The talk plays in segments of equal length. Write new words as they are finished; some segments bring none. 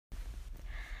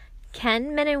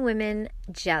Can men and women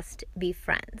just be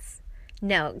friends?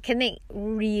 No, can they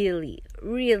really,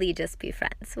 really just be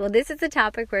friends? Well, this is the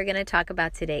topic we're going to talk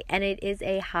about today, and it is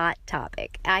a hot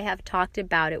topic. I have talked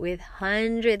about it with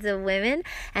hundreds of women,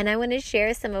 and I want to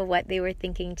share some of what they were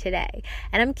thinking today.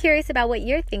 And I'm curious about what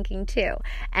you're thinking too.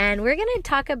 And we're going to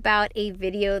talk about a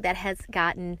video that has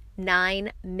gotten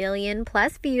 9 million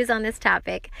plus views on this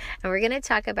topic, and we're going to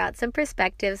talk about some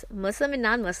perspectives, Muslim and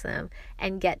non-Muslim,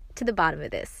 and get to the bottom of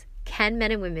this. Can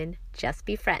men and women just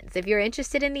be friends? If you're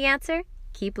interested in the answer,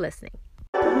 keep listening.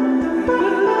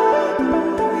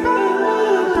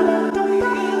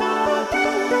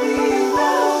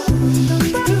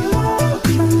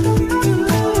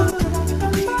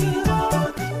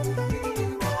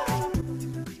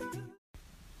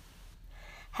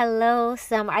 Hello,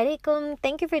 Assalamu alaikum.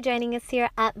 Thank you for joining us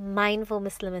here at Mindful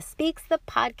Muslimah Speaks, the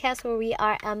podcast where we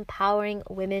are empowering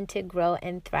women to grow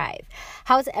and thrive.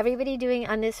 How's everybody doing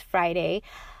on this Friday?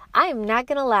 I'm not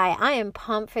going to lie, I am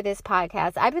pumped for this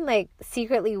podcast. I've been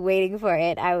secretly waiting for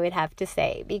it, I would have to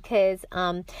say, because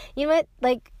you know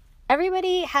what,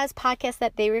 everybody has podcasts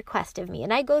that they request of me,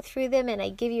 and I go through them and I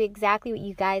give you exactly what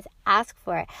you guys ask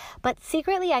for. But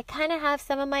secretly, I kind of have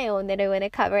some of my own that I want to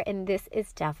cover, and this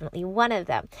is definitely one of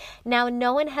them. Now,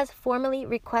 no one has formally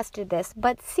requested this,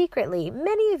 but secretly,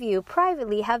 many of you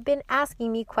privately have been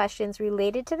asking me questions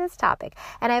related to this topic,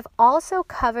 and I've also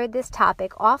covered this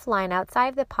topic offline outside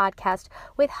of the podcast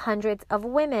with hundreds of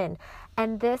women.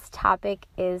 And this topic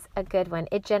is a good one.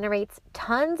 It generates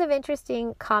tons of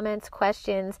interesting comments,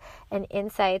 questions, and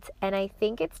insights. And I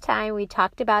think it's time we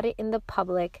talked about it in the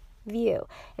public view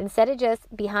instead of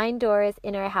just behind doors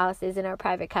in our houses, in our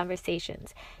private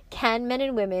conversations. Can men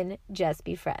and women just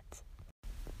be friends?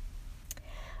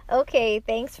 Okay,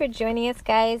 thanks for joining us,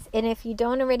 guys. And if you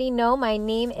don't already know, my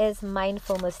name is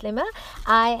Mindful Muslimah.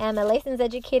 I am a licensed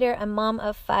educator, a mom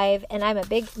of 5, and I'm a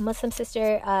big Muslim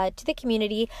sister to the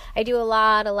community. I do a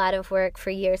lot of work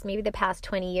for years, maybe the past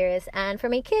 20 years. And for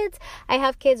my kids, I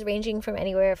have kids ranging from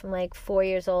anywhere from 4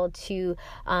 years old to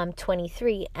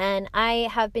 23. And I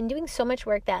have been doing so much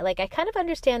work that I kind of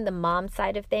understand the mom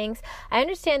side of things. I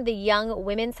understand the young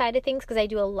women side of things because I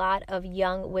do a lot of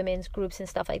young women's groups and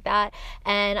stuff like that.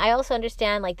 And I also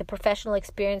understand the professional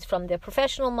experience from the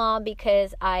professional mom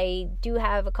because I do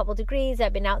have a couple degrees.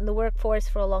 I've been out in the workforce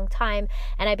for a long time,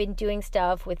 and I've been doing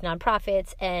stuff with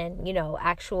nonprofits and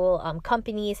actual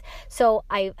companies. So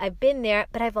I've been there,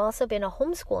 but I've also been a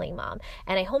homeschooling mom,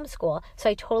 and I homeschool, so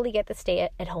I totally get the stay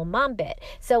at home mom bit.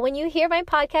 So when you hear my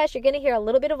podcast, you're going to hear a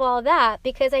little bit of all of that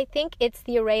because I think it's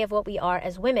the array of what we are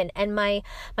as women. And my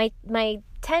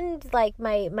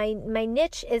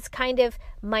niche is kind of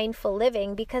mindful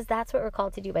living because that's what we're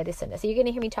called to do by the Sunnah. So you're going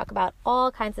to hear me talk about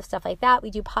all kinds of stuff like that. We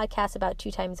do podcasts about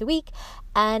 2 times a week.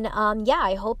 And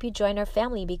I hope you join our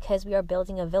family because we are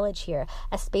building a village here,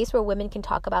 a space where women can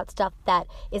talk about stuff that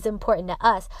is important to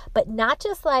us, but not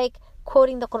just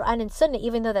quoting the Quran and Sunnah,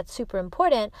 even though that's super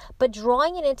important, but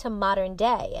drawing it into modern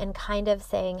day and kind of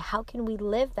saying, how can we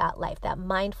live that life, that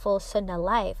mindful Sunnah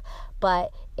life,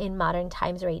 but in modern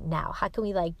times right now? How can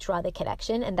we draw the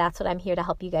connection? And that's what I'm here to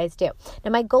help you guys do.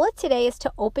 Now, my goal today is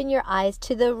to open your eyes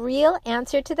to the real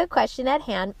answer to the question at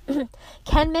hand.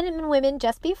 Can men and women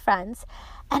just be friends?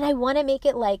 And I want to make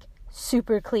it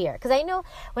super clear, because I know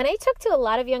when I talk to a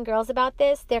lot of young girls about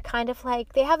this, they're kind of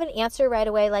they have an answer right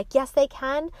away, yes they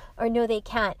can or no they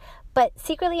can't, but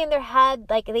secretly in their head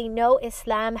they know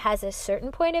Islam has a certain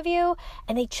point of view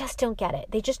and they just don't get it.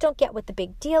 They just don't get what the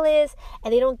big deal is,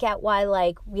 and they don't get why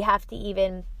we have to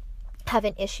even have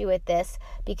an issue with this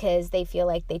because they feel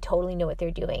they totally know what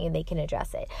they're doing and they can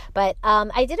address it. But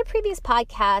I did a previous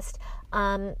podcast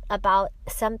about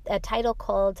a title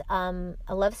called A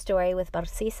Love Story with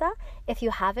Barsisa. If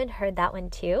you haven't heard that one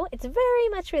too, it's very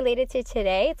much related to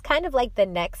today. It's kind of the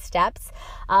next steps.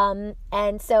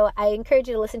 And so I encourage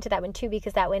you to listen to that one too,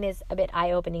 because that one is a bit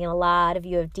eye-opening, and a lot of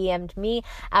you have DM'd me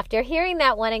after hearing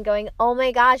that one and going, oh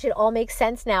my gosh, it all makes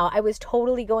sense now. I was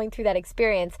totally going through that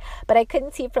experience, but I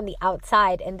couldn't see it from the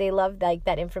outside, and they loved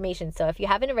that information. So if you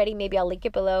haven't already, maybe I'll link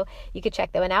it below. You could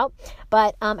check that one out.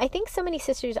 But I think so many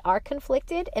sisters are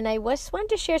conflicted, and I just wanted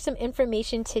to share some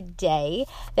information today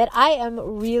that I am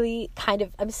really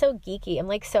I'm so geeky.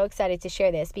 I'm so excited to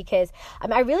share this because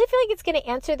I really feel it's going to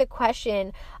answer the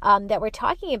question that we're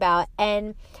talking about.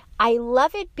 And I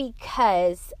love it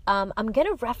because I'm going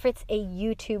to reference a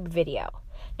YouTube video.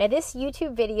 Now, this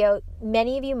YouTube video,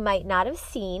 many of you might not have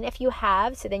seen. If you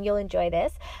have, so then you'll enjoy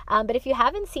this. But if you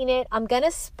haven't seen it, I'm going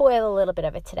to spoil a little bit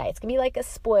of it today. It's going to be like a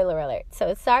spoiler alert.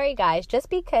 So sorry, guys, just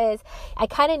because I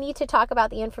kind of need to talk about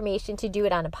the information to do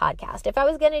it on a podcast. If I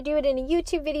was going to do it in a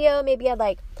YouTube video, maybe I'd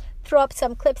like throw up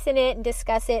some clips in it and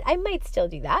discuss it. I might still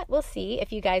do that. We'll see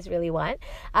if you guys really want.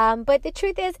 But the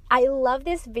truth is, I love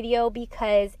this video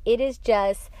because it is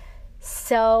just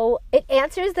so, it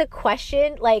answers the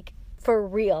question like for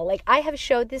real. Like, I have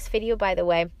showed this video, by the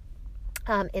way,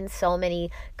 in so many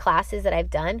classes that I've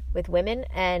done with women,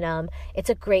 and it's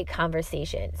a great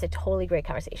conversation. It's a totally great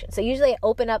conversation. So usually I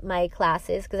open up my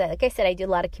classes because, like I said, I do a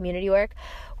lot of community work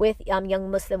with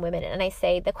young Muslim women, and I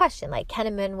say the question, like,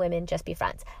 can men and women just be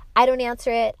friends? I don't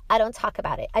answer it. I don't talk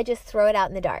about it. I just throw it out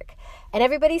in the dark, and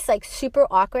everybody's like super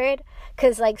awkward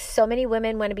because like so many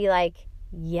women want to be like,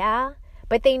 yeah,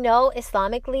 but they know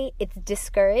Islamically it's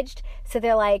discouraged. So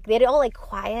they're like, they're all like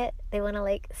quiet. They want to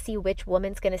like see which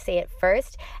woman's going to say it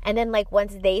first. And then like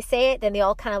once they say it, then they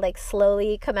all kind of like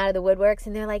slowly come out of the woodworks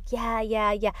and they're like,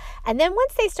 yeah. And then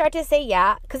once they start to say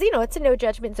yeah, because you know, it's a no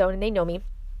judgment zone and they know me.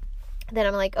 Then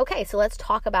I'm like, okay, so let's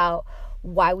talk about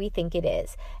why we think it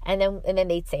is. And then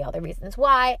they'd say all the reasons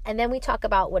why. And then we talk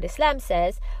about what Islam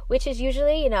says, which is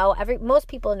usually, you know, most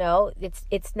people know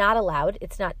it's not allowed.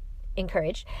 It's not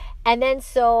encouraged. And then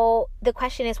so the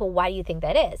question is, well, why do you think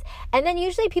that is? And then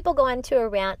usually people go into a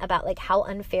rant about like how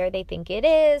unfair they think it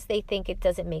is. They think it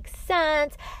doesn't make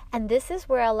sense. And this is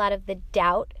where a lot of the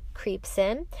doubt creeps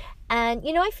in. And,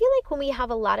 you know, I feel like when we have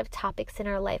a lot of topics in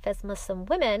our life as Muslim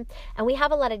women and we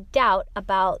have a lot of doubt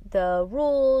about the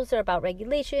rules or about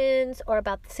regulations or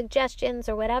about the suggestions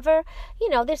or whatever, you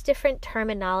know, there's different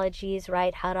terminologies,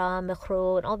 right? Haram,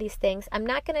 makruh, and all these things. I'm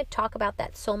not going to talk about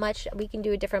that so much. We can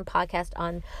do a different podcast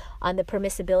on the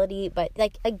permissibility. But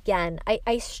like, again,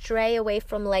 I stray away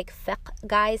from like fiqh,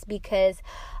 guys, because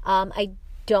I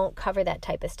don't cover that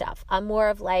type of stuff. I'm more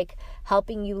of like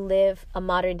helping you live a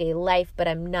modern day life, but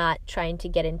I'm not trying to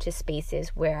get into spaces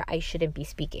where I shouldn't be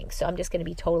speaking. So I'm just going to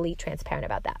be totally transparent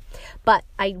about that. But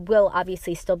I will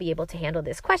obviously still be able to handle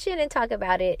this question and talk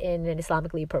about it in an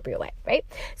Islamically appropriate way, right?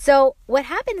 So what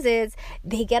happens is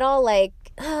they get all like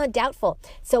doubtful.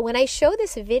 So when I show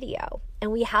this video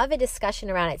and we have a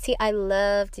discussion around it, see, I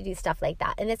love to do stuff like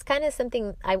that. And it's kind of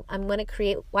something I'm going to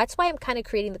create. That's why I'm kind of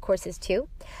creating the courses too.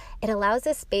 It allows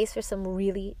a space for some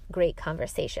really great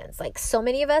conversations. Like, so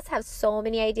many of us have so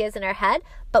many ideas in our head,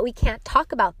 but we can't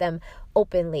talk about them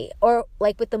openly, or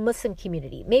like with the Muslim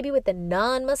community, maybe with the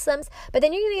non-Muslims, but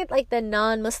then you're going to get like the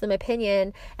non-Muslim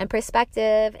opinion and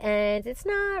perspective, and it's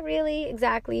not really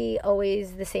exactly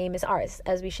always the same as ours,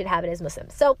 as we should have it as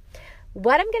Muslims. So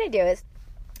what I'm going to do is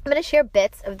I'm going to share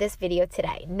bits of this video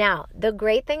today. Now, the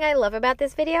great thing I love about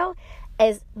this video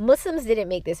is Muslims didn't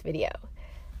make this video.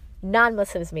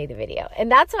 Non-Muslims made the video.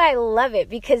 And that's why I love it,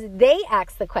 because they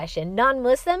asked the question.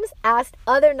 Non-Muslims asked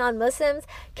other non-Muslims,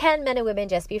 can men and women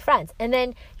just be friends? And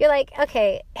then you're like,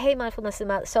 okay, hey, mindful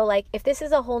Muslim, so like if this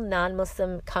is a whole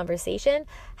non-Muslim conversation,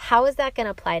 how is that going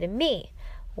to apply to me?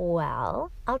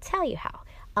 Well, I'll tell you how.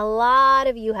 A lot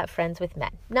of you have friends with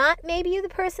men. Not maybe you, the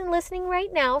person listening right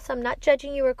now, so I'm not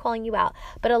judging you or calling you out,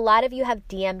 but a lot of you have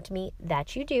DM'd me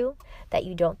that you do, that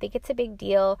you don't think it's a big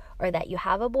deal, or that you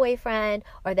have a boyfriend,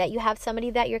 or that you have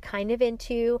somebody that you're kind of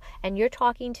into, and you're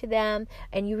talking to them,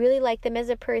 and you really like them as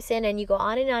a person, and you go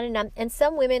on and on and on. And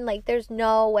some women, like, there's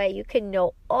no way you can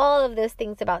know all of those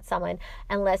things about someone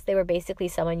unless they were basically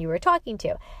someone you were talking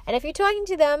to. And if you're talking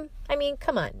to them, I mean,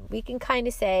 come on, we can kind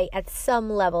of say at some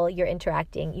level you're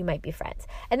interacting, you might be friends.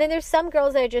 And then there's some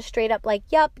girls that are just straight up like,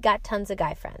 yup, got tons of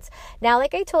guy friends. Now,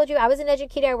 like I told you, I was an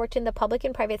educator. I worked in the public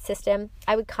and private system.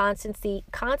 I would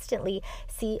constantly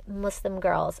see Muslim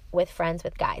girls with friends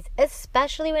with guys,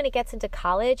 especially when it gets into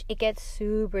college. It gets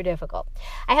super difficult.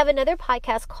 I have another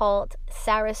podcast called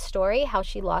Sarah's Story, How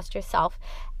She Lost Herself.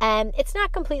 And it's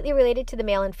not completely related to the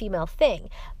male and female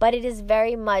thing, but it is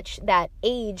very much that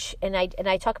age. And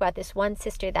I talk about this one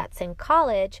sister that's in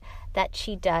college, that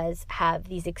she does have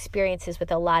these experiences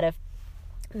with a lot of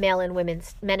men and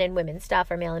women stuff,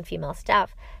 or male and female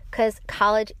stuff, because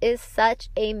college is such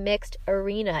a mixed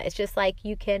arena. It's just like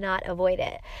you cannot avoid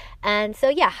it. And so,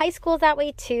 yeah, high school's that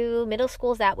way too. Middle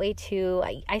school's that way too.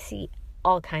 I see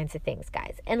all kinds of things,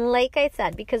 guys. And like I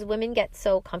said, because women get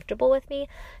so comfortable with me,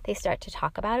 they start to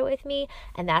talk about it with me.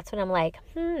 And that's when I'm like,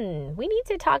 we need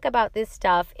to talk about this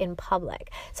stuff in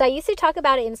public. So I used to talk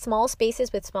about it in small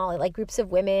spaces with small, like groups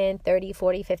of women, 30,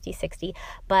 40, 50, 60.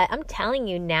 But I'm telling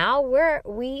you now,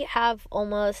 we have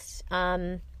almost,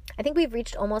 I think we've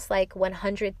reached almost like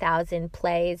 100,000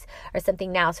 plays or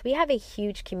something now. So we have a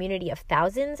huge community of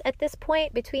thousands at this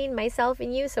point between myself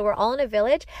and you. So we're all in a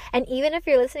village. And even if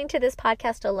you're listening to this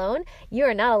podcast alone, you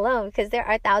are not alone because there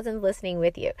are thousands listening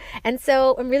with you. And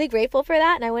so I'm really grateful for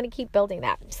that. And I want to keep building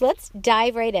that. So let's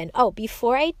dive right in. Oh,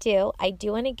 before I do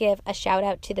want to give a shout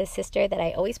out to the sister that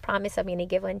I always promise I'm going to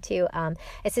give one to,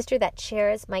 a sister that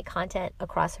shares my content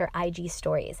across her IG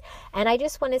stories. And I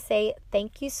just want to say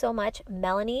thank you so much,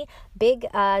 Melanie. Big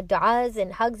du'as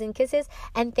and hugs and kisses.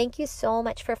 And thank you so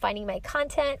much for finding my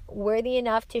content worthy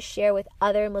enough to share with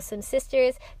other Muslim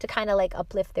sisters to kind of like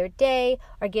uplift their day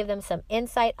or give them some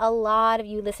insight. A lot of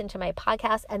you listen to my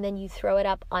podcast and then you throw it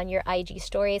up on your IG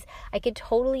stories. I could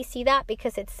totally see that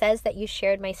because it says that you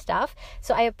shared my stuff.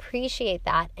 So I appreciate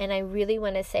that. And I really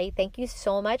want to say thank you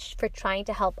so much for trying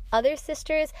to help other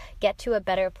sisters get to a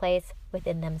better place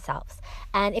within themselves.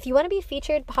 And if you want to be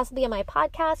featured possibly on my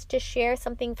podcast, just share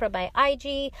something from my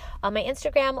IG, on my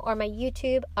Instagram, or my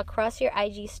YouTube across your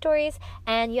IG stories,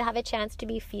 and you have a chance to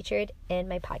be featured in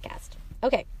my podcast.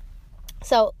 Okay.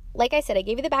 So, like I said, I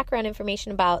gave you the background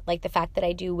information about like the fact that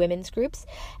I do women's groups,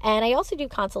 and I also do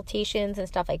consultations and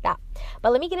stuff like that.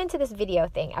 But let me get into this video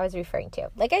thing I was referring to.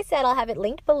 Like I said, I'll have it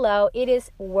linked below. It is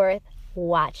worth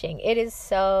watching. It is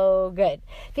so good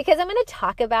because I'm going to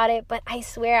talk about it, but I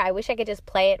swear I wish I could just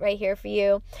play it right here for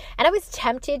you. And I was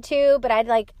tempted to, but I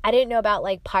didn't know about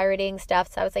like pirating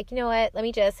stuff. So I was like, you know what? Let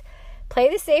me just play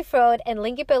the safe road and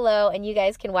link it below and you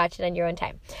guys can watch it on your own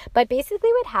time. But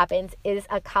basically what happens is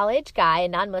a college guy, a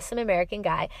non-Muslim American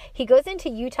guy, he goes into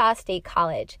Utah State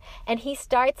College and he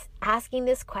starts asking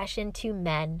this question to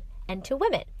men and to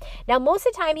women. Now, most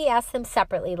of the time he asks them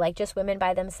separately, like just women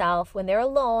by themselves when they're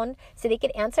alone, so they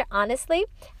could answer honestly,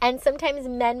 and sometimes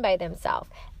men by themselves.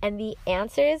 And the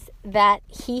answers that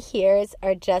he hears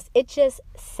are it just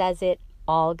says it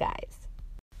all, guys.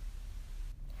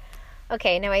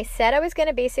 Okay, now I said I was going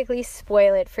to basically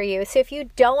spoil it for you. So if you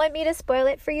don't want me to spoil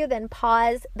it for you, then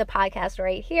pause the podcast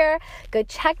right here. Go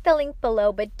check the link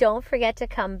below, but don't forget to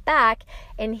come back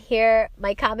and hear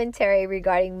my commentary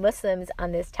regarding Muslims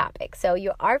on this topic. So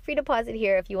you are free to pause it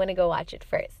here if you want to go watch it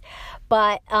first.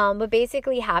 But what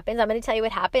basically happens, I'm going to tell you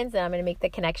what happens, and I'm going to make the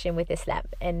connection with Islam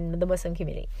and the Muslim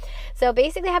community. So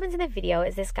basically what happens in the video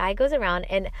is this guy goes around,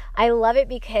 and I love it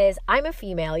because I'm a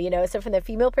female, so from the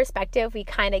female perspective, we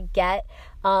kind of get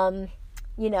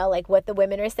like what the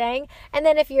women are saying. And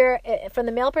then if you're from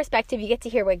the male perspective, you get to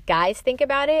hear what guys think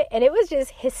about it. And it was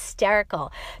just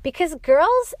hysterical because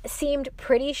girls seemed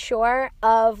pretty sure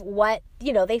of what,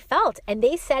 they felt. And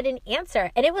they said an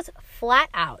answer, and it was flat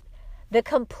out the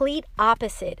complete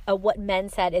opposite of what men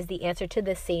said is the answer to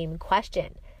the same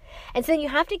question. And so then you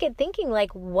have to get thinking,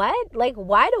 like, what? Like,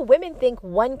 why do women think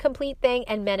one complete thing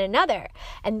and men another?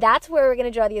 And that's where we're going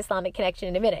to draw the Islamic connection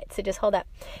in a minute. So just hold up.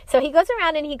 So he goes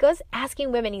around and he goes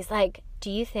asking women, he's like,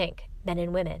 do you think men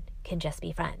and women can just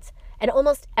be friends? And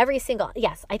almost every single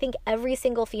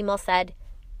female said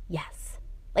yes.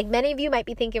 Like many of you might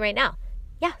be thinking right now,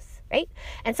 yes. Right?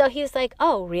 And so he was like,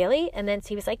 oh, really? And then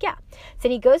he was like, yeah. So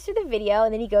then he goes through the video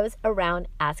and then he goes around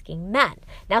asking men.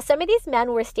 Now, some of these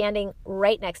men were standing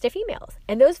right next to females,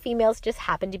 and those females just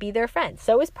happened to be their friends.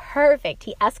 So it was perfect.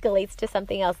 He escalates to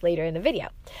something else later in the video.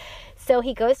 So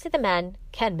he goes to the men,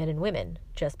 can men and women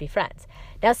just be friends?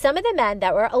 Now, some of the men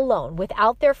that were alone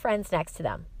without their friends next to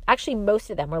them, actually most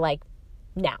of them were like,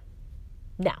 no,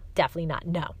 definitely not,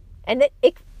 no. And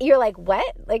you're like,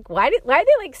 what? Like, why are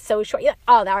they like so short? You're like,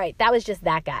 oh, all right, that was just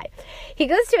that guy. He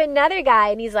goes to another guy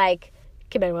and he's like,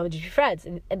 can men and women just be friends?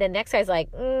 And then the next guy's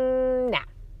like, nah,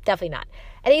 definitely not.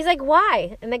 And he's like,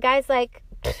 why? And the guy's like,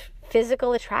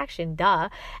 physical attraction, duh.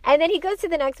 And then he goes to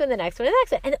the next one,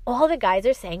 and all the guys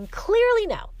are saying clearly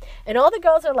no. And all the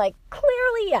girls are like,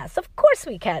 clearly yes, of course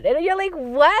we can. And you're like,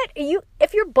 what?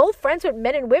 If you're both friends with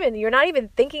men and women, you're not even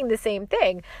thinking the same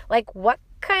thing. Like, what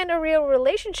kind of real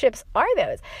relationships are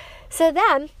those? So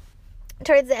then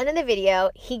towards the end of the video,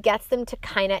 he gets them to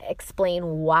kind of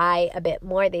explain why a bit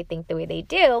more they think the way they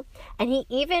do. And he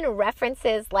even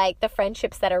references like the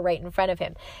friendships that are right in front of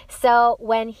him. So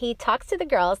when he talks to the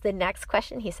girls, the next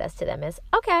question he says to them is,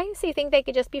 okay, so you think they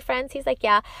could just be friends? He's like,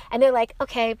 yeah. And they're like,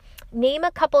 okay, name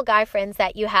a couple guy friends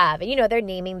that you have. And they're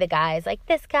naming the guys like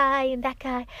this guy and that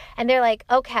guy. And they're like,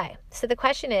 okay. So the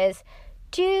question is,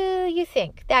 do you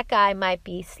think that guy might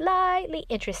be slightly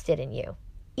interested in you,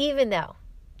 even though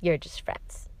you're just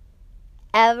friends?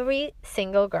 Every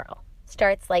single girl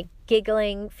starts like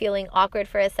giggling, feeling awkward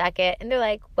for a second. And they're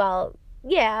like, well,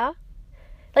 yeah.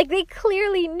 Like, they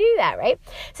clearly knew that, right?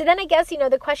 So then I guess,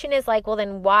 the question is like, well,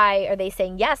 then why are they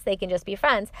saying, yes, they can just be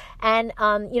friends? And,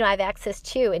 I have access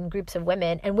to in groups of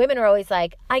women, and women are always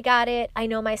like, I got it. I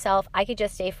know myself. I could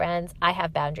just stay friends. I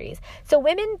have boundaries. So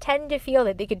women tend to feel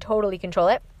that they could totally control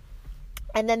it.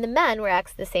 And then the men were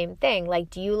asked the same thing. Like,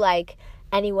 do you like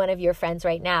any one of your friends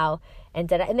right now? And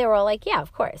they were all like, yeah,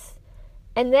 of course.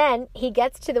 And then he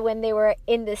gets to when they were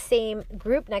in the same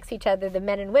group next to each other, the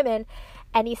men and women,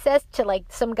 and he says to like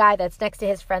some guy that's next to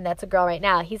his friend that's a girl right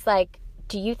now, he's like,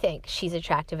 do you think she's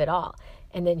attractive at all?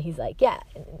 And then he's like, yeah.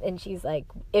 And she's like,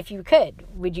 if you could,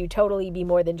 would you totally be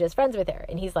more than just friends with her?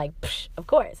 And he's like, of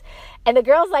course. And the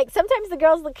girls, like, sometimes the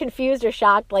girls look confused or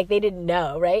shocked, like they didn't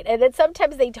know, right? And then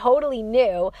sometimes they totally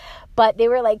knew, but they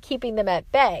were like keeping them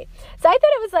at bay. So I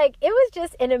thought it was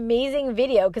just an amazing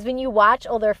video, because when you watch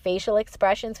all their facial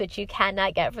expressions, which you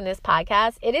cannot get from this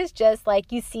podcast, it is just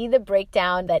like you see the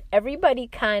breakdown that everybody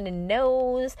kind of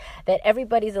knows, that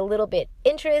everybody's a little bit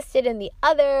interested in the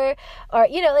other, or,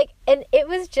 and it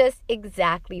was just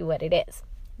exactly what it is.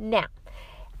 Now,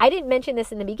 I didn't mention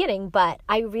this in the beginning, but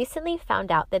I recently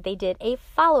found out that they did a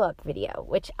follow-up video,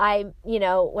 which I,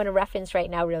 want to reference right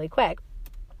now really quick.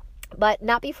 But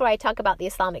not before I talk about the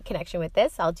Islamic connection with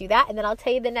this. I'll do that, and then I'll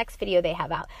tell you the next video they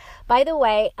have out. By the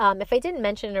way, if I didn't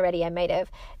mention it already, I might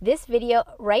have. This video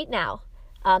right now,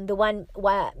 the one,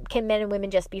 why can men and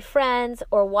women just be friends,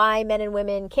 or why men and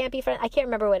women can't be friends, I can't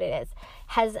remember what it is,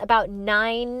 has about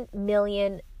 9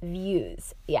 million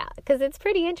views. Yeah, because it's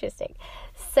pretty interesting.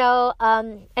 So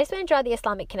I just want to draw the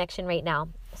Islamic connection right now.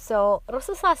 So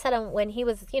Rasulullah, when he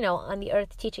was, on the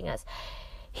earth teaching us,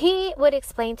 he would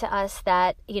explain to us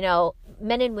that,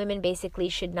 men and women basically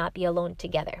should not be alone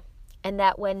together. And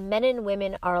that when men and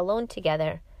women are alone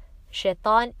together,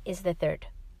 shaitan is the third.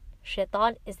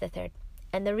 Shaitan is the third.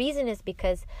 And the reason is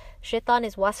because shaitan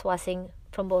is waswasing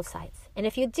from both sides. And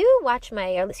if you do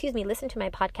listen to my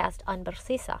podcast on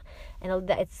Barsisa, and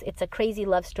it's a crazy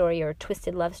love story or a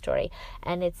twisted love story,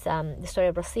 and it's the story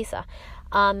of Barsisa,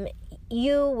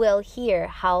 you will hear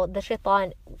how the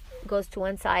shaitan goes to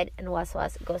one side and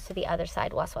waswas goes to the other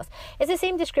side, waswas. It's the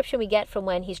same description we get from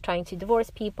when he's trying to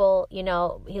divorce people.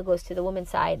 He goes to the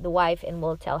woman's side, the wife, and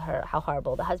will tell her how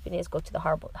horrible the husband is. Go to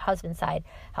the husband's side,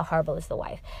 how horrible is the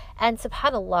wife. And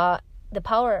subhanAllah, the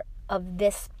power of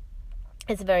this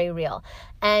is very real.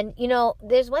 And,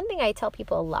 there's one thing I tell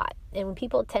people a lot, and when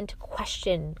people tend to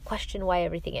question why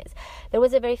everything is. There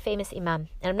was a very famous imam,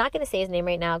 and I'm not going to say his name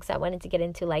right now because I wanted to get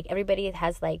into, like, everybody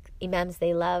has, like, imams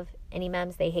they love and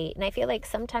imams they hate. And I feel like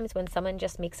sometimes when someone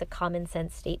just makes a common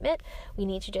sense statement, we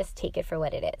need to just take it for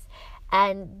what it is.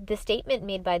 And the statement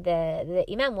made by the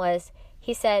imam was,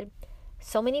 he said,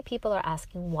 so many people are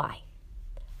asking why.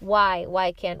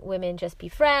 Why can't women just be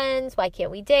friends? Why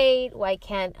can't we date? Why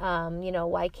can't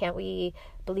why can't we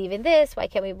believe in this? Why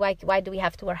do we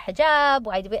have to wear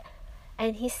hijab?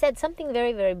 And he said something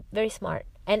very, very, very smart.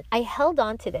 And I held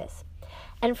on to this.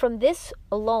 And from this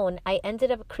alone, I ended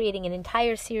up creating an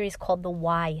entire series called the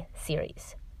Why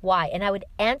series. Why? And I would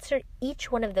answer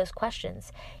each one of those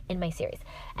questions in my series.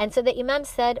 And so the imam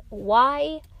said,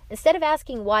 why, instead of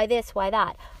asking why this, why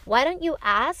that, why don't you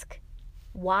ask,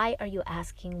 why are you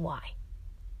asking why?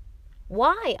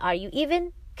 Why are you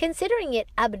even considering it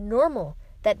abnormal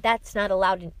that that's not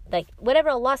allowed? Like, whatever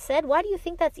Allah said, why do you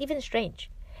think that's even strange?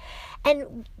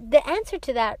 And the answer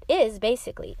to that is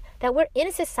basically that we're in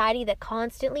a society that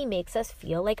constantly makes us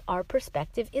feel like our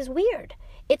perspective is weird.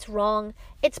 It's wrong,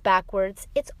 it's backwards,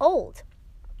 it's old.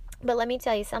 But let me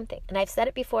tell you something, and I've said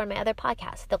it before in my other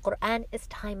podcasts, the Quran is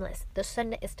timeless, the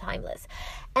Sunnah is timeless.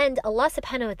 And Allah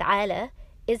subhanahu wa ta'ala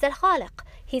is al-Khaliq.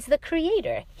 He's the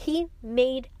creator. He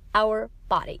made our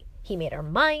body. He made our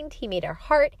mind. He made our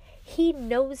heart. He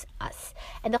knows us.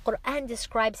 And the Quran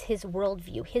describes his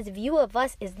worldview. His view of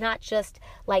us is not just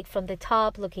like from the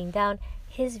top looking down.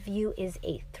 His view is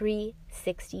a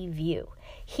 360 view.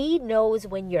 He knows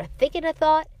when you're thinking a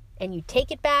thought and you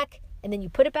take it back and then you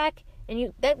put it back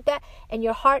and and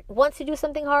your heart wants to do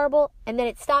something horrible and then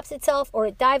it stops itself or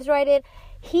it dives right in.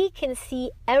 He can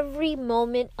see every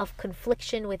moment of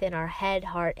confliction within our head,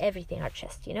 heart, everything, our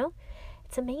chest,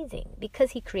 It's amazing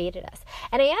because he created us.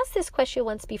 And I asked this question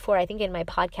once before, I think in my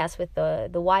podcast with the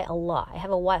why Allah. I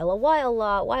have a why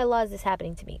Allah is this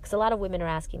happening to me? Because a lot of women are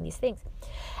asking these things.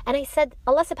 And I said,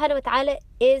 Allah subhanahu wa ta'ala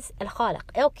is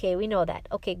al-Khaliq. Okay, we know that.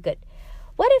 Okay, good.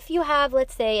 What if you have,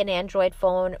 let's say, an Android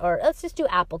phone, or let's just do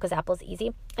Apple because Apple's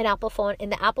easy, an Apple phone,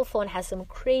 and the Apple phone has some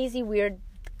crazy weird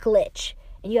glitch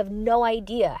and you have no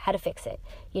idea how to fix it,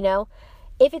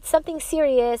 If it's something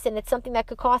serious and it's something that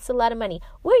could cost a lot of money,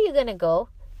 where are you going to go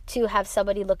to have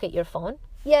somebody look at your phone?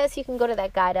 Yes, you can go to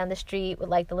that guy down the street with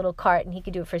like the little cart and he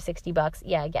could do it for $60.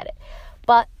 Yeah, I get it.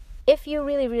 But if you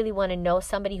really, really want to know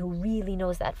somebody who really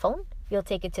knows that phone, you'll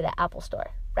take it to the Apple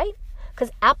store, right?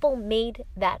 Because Apple made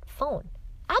that phone.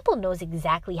 Apple knows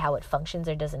exactly how it functions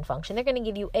or doesn't function. They're going to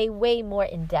give you a way more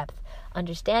in-depth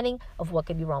understanding of what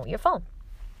could be wrong with your phone.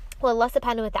 Well, Allah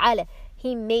subhanahu wa ta'ala,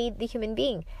 He made the human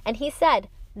being. And He said,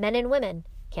 men and women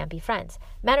can't be friends.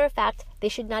 Matter of fact, they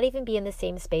should not even be in the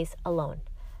same space alone.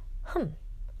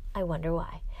 I wonder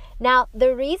why. Now,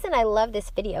 the reason I love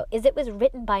this video is it was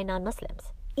written by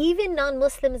non-Muslims. Even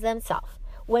non-Muslims themselves,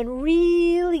 when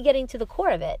really getting to the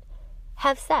core of it,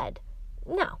 have said,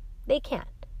 no, they can't.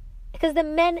 Because the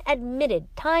men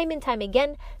admitted time and time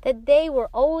again that they were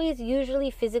always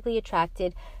usually physically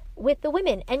attracted with the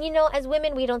women. And as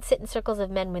women, we don't sit in circles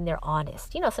of men when they're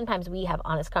honest. Sometimes we have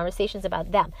honest conversations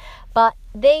about them. But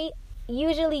they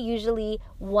usually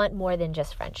want more than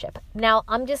just friendship. Now,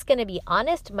 I'm just going to be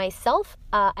honest myself.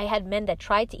 I had men that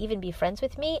tried to even be friends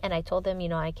with me, and I told them,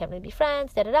 I can't really be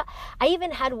friends, I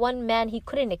even had one man, he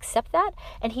couldn't accept that,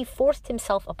 and he forced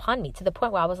himself upon me to the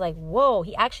point where I was like, whoa,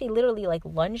 he actually literally like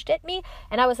lunged at me,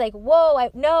 and I was like, whoa,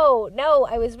 no,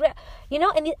 I was,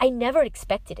 and I never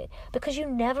expected it, because you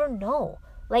never know.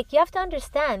 Like, you have to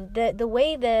understand, the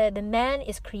way the man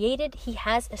is created, he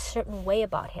has a certain way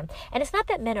about him. And it's not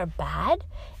that men are bad.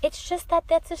 It's just that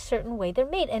that's a certain way they're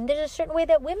made. And there's a certain way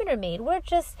that women are made. We're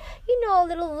just, a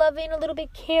little loving, a little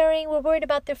bit caring. We're worried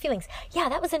about their feelings. Yeah,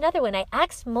 that was another one. I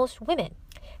asked most women,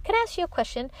 can I ask you a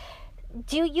question?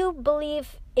 Do you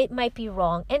believe it might be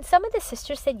wrong? And some of the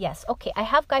sisters said, yes. Okay, I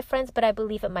have guy friends, but I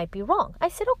believe it might be wrong. I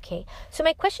said, okay. So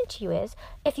my question to you is,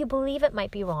 if you believe it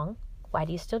might be wrong, why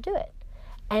do you still do it?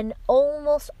 And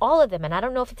almost all of them, and I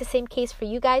don't know if it's the same case for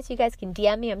you guys can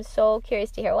DM me. I'm so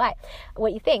curious to hear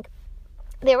what you think.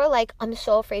 They were like, I'm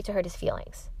so afraid to hurt his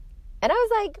feelings. And I was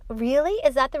like, really?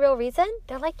 Is that the real reason?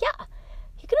 They're like, yeah.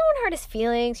 You don't want to hurt his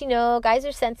feelings. Guys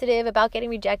are sensitive about getting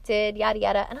rejected, yada,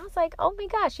 yada. And I was like, oh my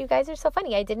gosh, you guys are so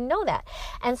funny. I didn't know that.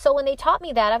 And so when they taught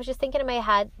me that, I was just thinking in my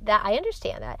head that I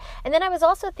understand that. And then I was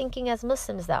also thinking, as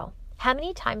Muslims though, how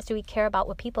many times do we care about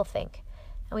what people think?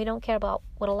 And we don't care about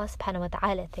what Allah subhanahu wa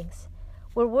ta'ala thinks.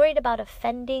 We're worried about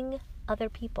offending other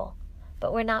people,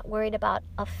 but we're not worried about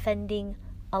offending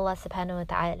Allah subhanahu wa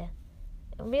ta'ala.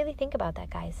 Really think about that,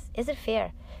 guys. Is it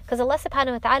fair? Because Allah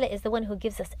subhanahu wa ta'ala is the one who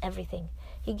gives us everything.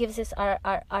 He gives us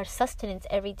our sustenance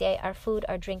every day, our food,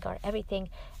 our drink, our everything.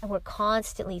 And we're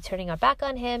constantly turning our back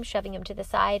on Him, shoving Him to the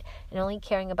side, and only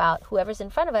caring about whoever's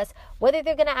in front of us, whether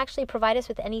they're going to actually provide us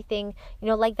with anything,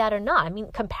 like that or not. I mean,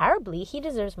 comparably, He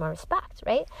deserves more respect,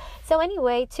 right? So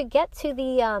anyway, to get to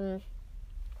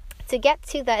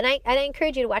that, and I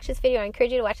encourage you to watch this video. I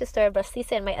encourage you to watch the story of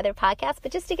Raslisa and my other podcast.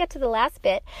 But just to get to the last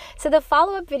bit, so the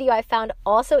follow-up video I found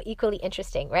also equally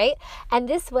interesting, right? And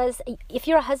this was, if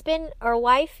you're a husband or a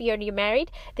wife, you're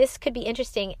married, this could be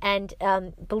interesting. And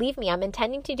believe me, I'm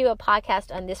intending to do a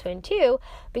podcast on this one too,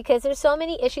 because there's so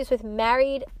many issues with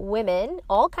married women,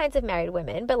 all kinds of married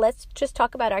women. But let's just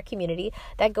talk about our community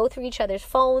that go through each other's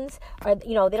phones, or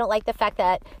they don't like the fact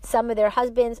that some of their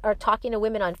husbands are talking to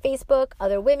women on Facebook,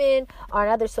 other women on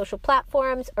other social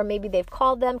platforms, or maybe they've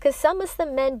called them, because some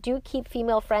Muslim men do keep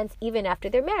female friends even after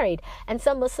they're married, and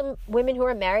some Muslim women who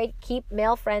are married keep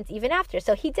male friends even after.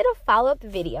 So he did a follow-up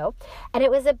video, and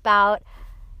it was about,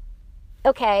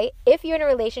 okay, if you're in a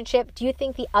relationship, do you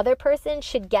think the other person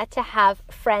should get to have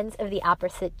friends of the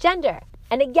opposite gender?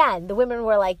 And again, the women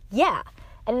were like, yeah,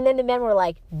 and then the men were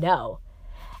like, no.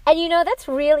 And that's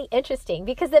really interesting,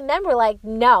 because the men were like,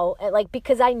 no, like,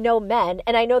 because I know men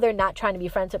and I know they're not trying to be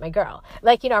friends with my girl,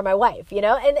 like, or my wife,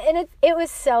 and it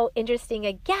was so interesting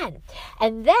again.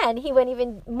 And then he went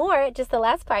even more, just the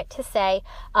last part, to say,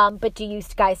 but do you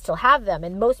guys still have them?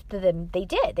 And most of them, they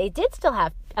did still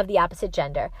have of the opposite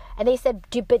gender. And they said,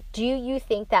 do you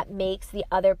think that makes the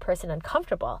other person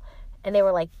uncomfortable? And they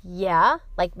were like, yeah,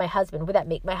 like my husband. Would that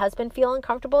make my husband feel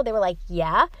uncomfortable? They were like,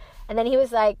 yeah. And then he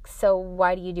was like, so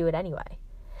why do you do it anyway?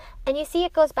 And you see,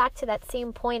 it goes back to that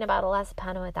same point about Allah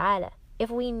subhanahu wa ta'ala. If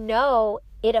we know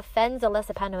it offends Allah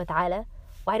subhanahu wa ta'ala,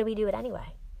 why do we do it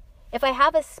anyway? If I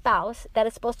have a spouse that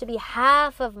is supposed to be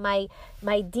half of my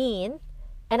deen,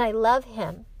 and I love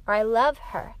him or I love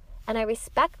her, and I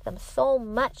respect them so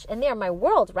much, and they're my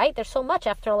world, right? There's so much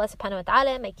after Allah subhanahu wa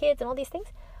ta'ala, my kids and all these things.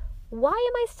 Why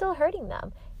am I still hurting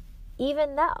them?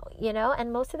 Even though,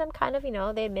 and most of them kind of,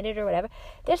 they admit it or whatever.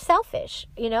 They're selfish,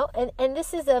 and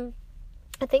this is a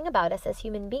thing about us as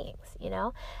human beings,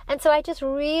 And so I just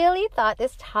really thought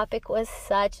this topic was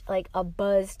such like a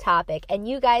buzz topic. And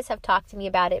you guys have talked to me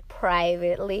about it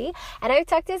privately. And I've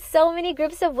talked to so many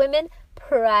groups of women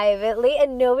privately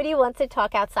and nobody wants to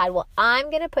talk outside. Well, I'm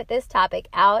going to put this topic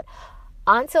out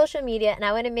on social media, and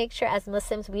I want to make sure as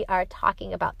Muslims we are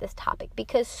talking about this topic,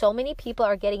 because so many people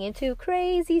are getting into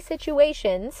crazy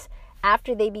situations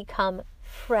after they become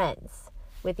friends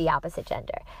with the opposite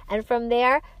gender. And from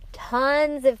there,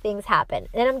 tons of things happen.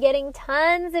 And I'm getting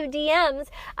tons of DMs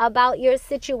about your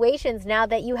situations now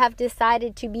that you have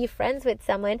decided to be friends with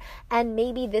someone and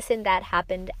maybe this and that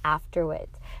happened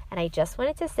afterwards. And I just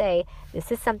wanted to say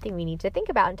this is something we need to think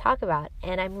about and talk about.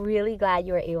 And I'm really glad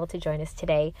you were able to join us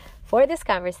today for this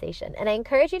conversation. And I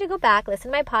encourage you to go back,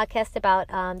 listen to my podcast about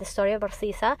the story of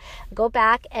Barsisa. Go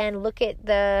back and look at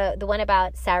the one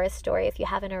about Sarah's story if you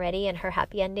haven't already, and her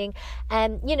happy ending.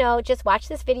 And, just watch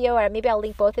this video, or maybe I'll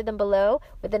link both of them below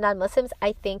with the non-Muslims.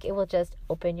 I think it will just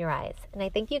open your eyes. And I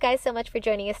thank you guys so much for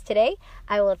joining us today.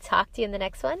 I will talk to you in the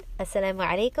next one. Assalamu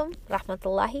alaikum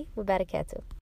rahmatullahi wa barakatuh.